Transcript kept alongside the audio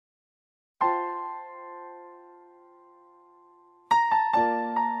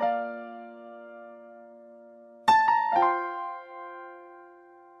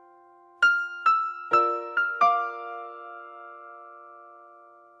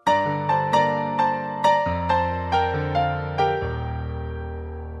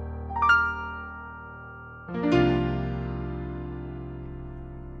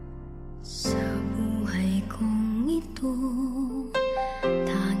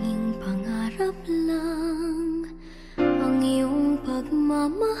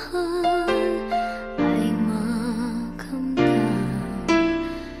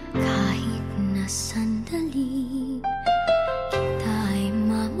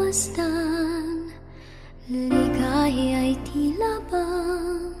pagmasdan, ligaya'y tila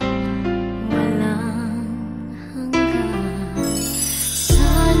bang walang hanggan.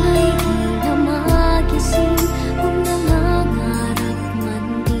 Sana'y di na magising kung nangangarap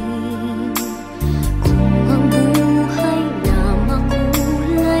man din, kung ang buhay na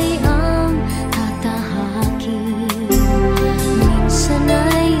makulay ang tatahakin. Minsan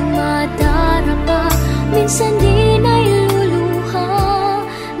ay madarapa, minsan din ay luluha.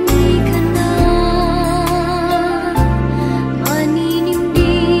 Di ka na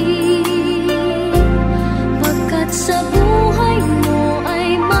maninindig, pagkat sa buhay mo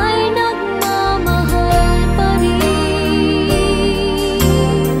ay may nagmamahal pa rin.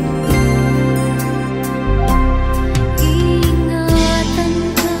 Ingatan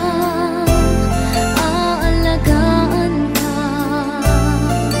ka, aalagaan ka,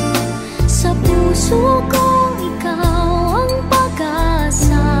 sa puso ko ikaw ang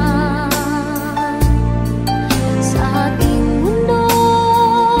pag-asa. Sa ating mundo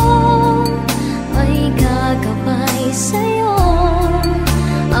ay gagabay sa'yo,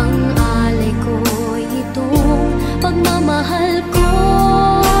 ang alay ko'y itong pagmamahal ko.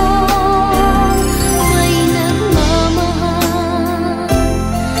 May nagmamahal,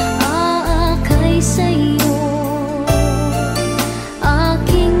 aakay sa'yo.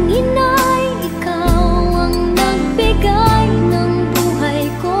 Aking inay, ikaw ang nagbigay ng buhay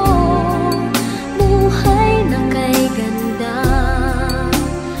ko, buhay na kay ganda.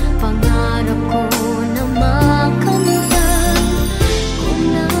 Pangarap ko na makamtan ko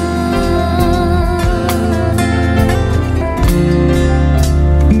na.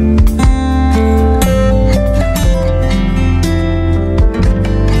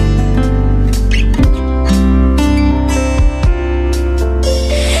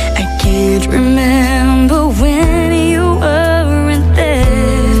 I can't remember when you weren't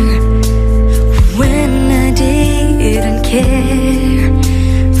there, when I didn't care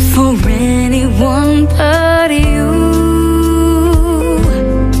for anyone but you.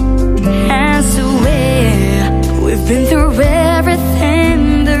 I swear we've been through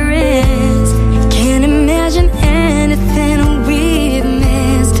everything there is. Can't imagine anything we've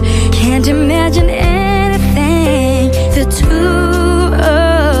missed. Can't imagine anything the two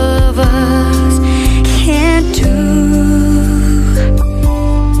of us can't do.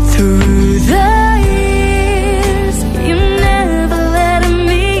 Through the years, you never let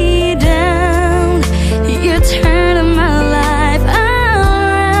me down. You turned my life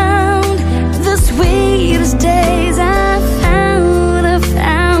around. The sweetest days I found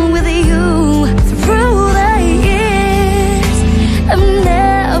with you. Through the years, I've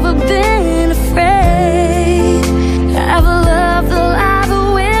never been afraid. I've loved the life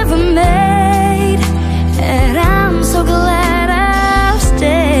we've made, and I'm so glad I've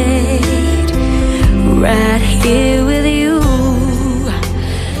stayed right here with you.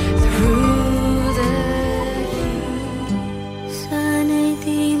 Through the years. Sana'y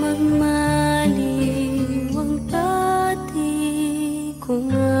di magmaliw ang dati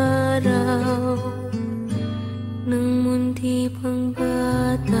kong araw, nang munti pang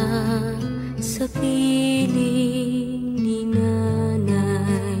bata sa piling ni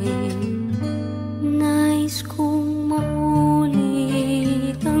nanay. Nais kong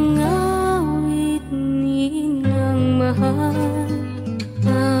maulit ang awit ni Inang mahal,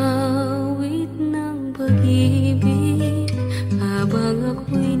 awit ng pag-ibig habang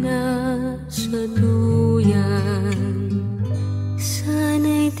ako'y nasa duyan.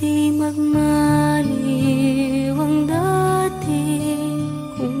 Sana'y di magmaliw ang dati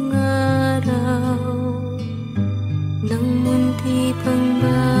kong araw, nang munti pang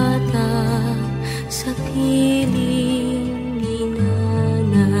bata sa piling ni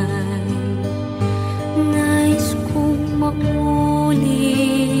nanay. Nais kong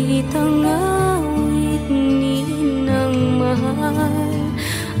maulit ang awit ni Inang mahal,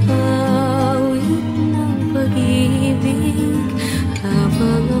 awit ng pag-ibig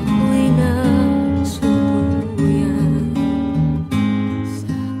habang ako'y nasa duyan.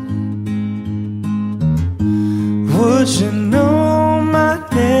 Would you know my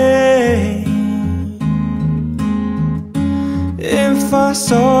name if I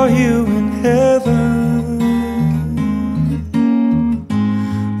saw you in heaven?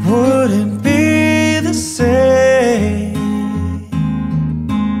 Would it be the same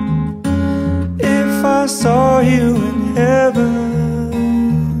if I saw you in heaven?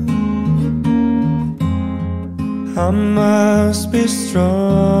 I must be strong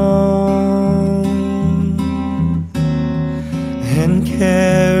and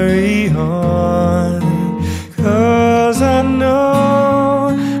carry on, 'cause I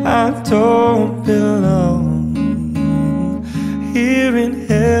know I don't belong here in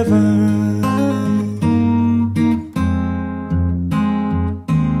heaven.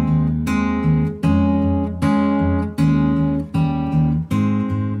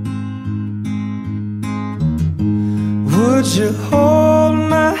 Would you hold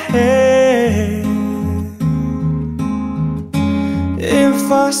my hand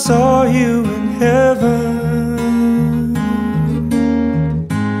if I saw you in heaven?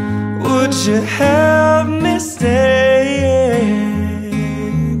 Would you help me stay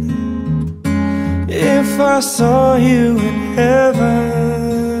if I saw you in heaven?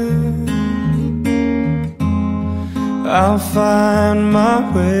 I'll find my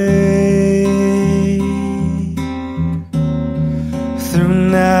way through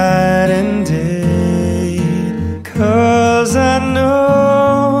night and day, 'cause I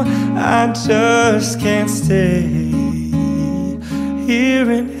know I just can't stay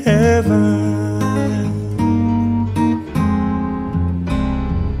here in heaven.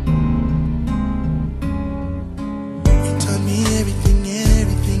 You taught me everything and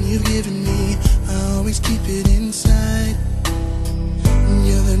everything you've given me, I always keep it inside.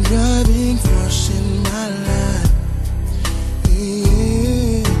 You're the driving force in my life.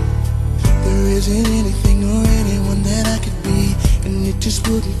 There isn't anything or anyone that I could be, and it just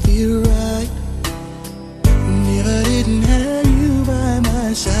wouldn't feel right if I didn't have you by my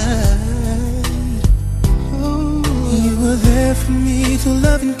side. You were there for me to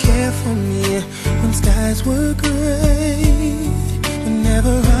love and care for me when skies were gray.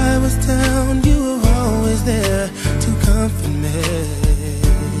 Whenever I was down, you were always there to comfort me.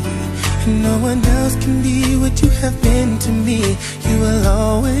 No one else can be what you have been to me. You will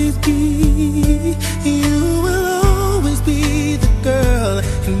always be, you will always be the girl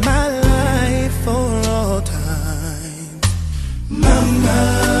in my life for all time. Mama,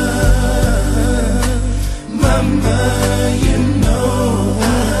 mama, you know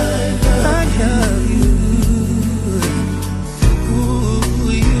I love you. Ooh,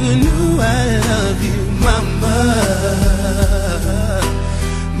 you know I love you, mama.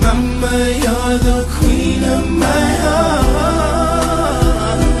 Mama, you're the queen of my heart.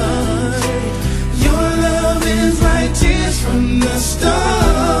 Your love is like tears from the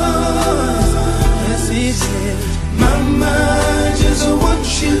stars. Yes, it is. Mama, I just want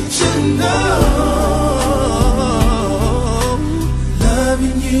you to know,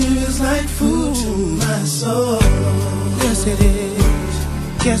 loving you is like food to my soul. Yes, it is.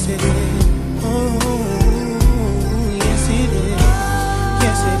 Yes, it is. Oh, yes, it is.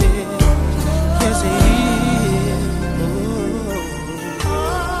 Yes, it is. Yes, it is.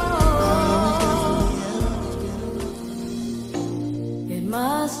 It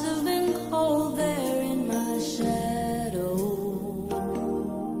must have been cold there in my shadow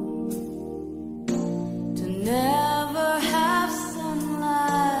to never have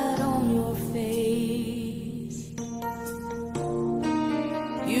sunlight on your face.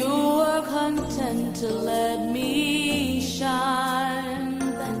 You were content to let me shine.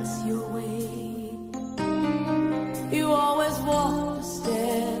 That's your way. You always walked a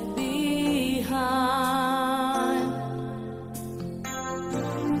step behind.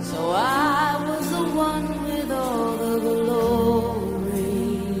 So I was the one with all the glory,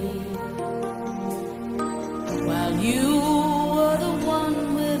 while you were the one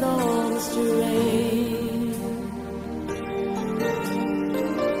with all the strength.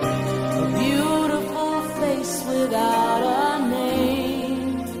 A beautiful face without a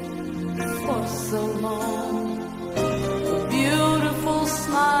name for so long. A beautiful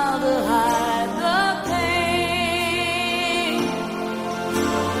smile to hide the pain.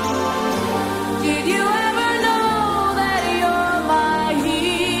 Did you ever know that you're my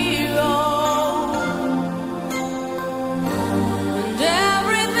hero? And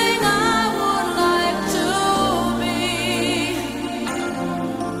everything I would like to be.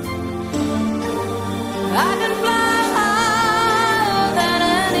 I can fly higher than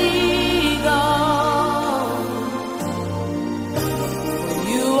an eagle.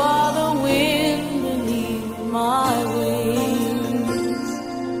 You are the wind beneath my wings.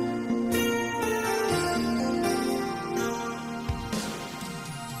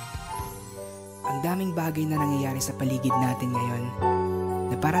 Ang daming bagay na nangyayari sa paligid natin ngayon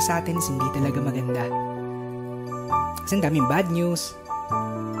na para sa atin is hindi talaga maganda. Kasi ang daming bad news,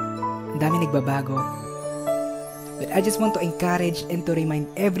 ang daming nagbabago. But I just want to encourage and to remind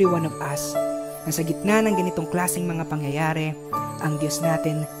every one of us na sa gitna ng ganitong klaseng mga pangyayari, ang Diyos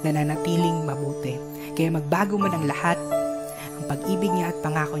natin nananatiling mabuti. Kaya magbago man ang lahat, ang pag-ibig niya at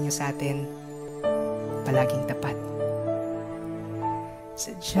pangako niya sa atin, palaging tapat.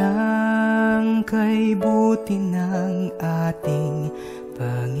 Sadyang kay buti ng ating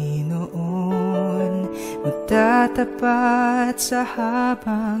Panginoon, magtatapat sa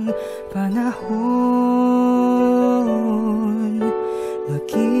habang panahon.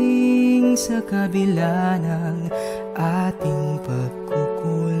 Maging sa kabila ng ating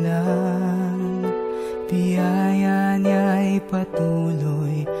pagkukulang, biyaya niya'y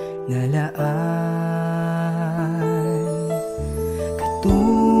patuloy na laan.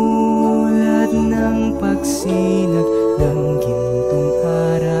 Katulad ng pagsinag ng gintong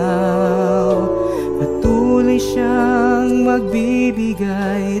araw, patuloy siyang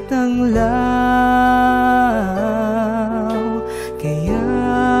magbibigay tanglaw.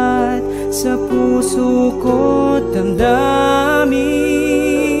 Kaya't sa puso ko't damdamin,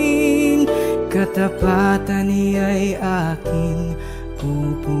 katapatan niya'y aking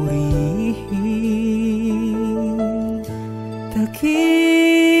pupurihin.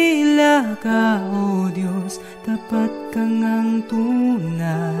 Dakila ka, O Diyos, tapat ka ngang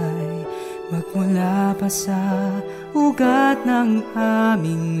tunay, magmula pa sa ugat ng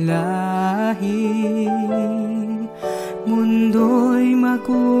aming lahi. Mundo'y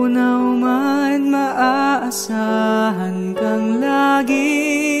magunaw man, maaasahan kang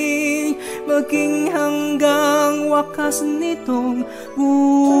lagi, maging hanggang wakas nitong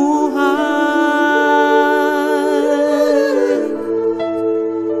buhay.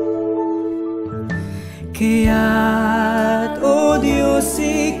 Kaya't, O Diyos,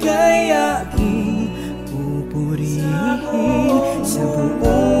 ika'y aking pupurihin, sa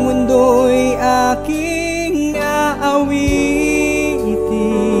buong mundo'y aking aawitin.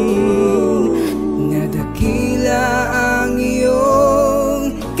 Nadakila ang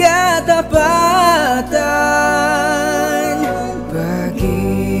iyong katapatan,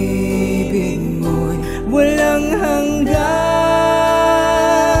 pag-ibig mo'y walang hanggan.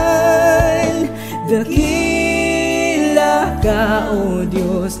 Dakila ka, O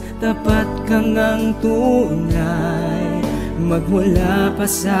Diyos, tapat ka ngang tunay, magmula pa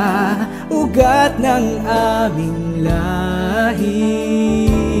sa ugat ng aming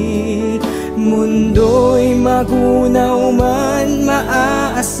lahi. Mundo'y magunaw man,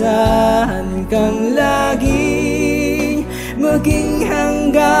 maaasahan kang laging, maging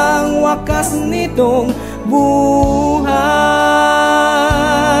hanggang wakas nitong buhay.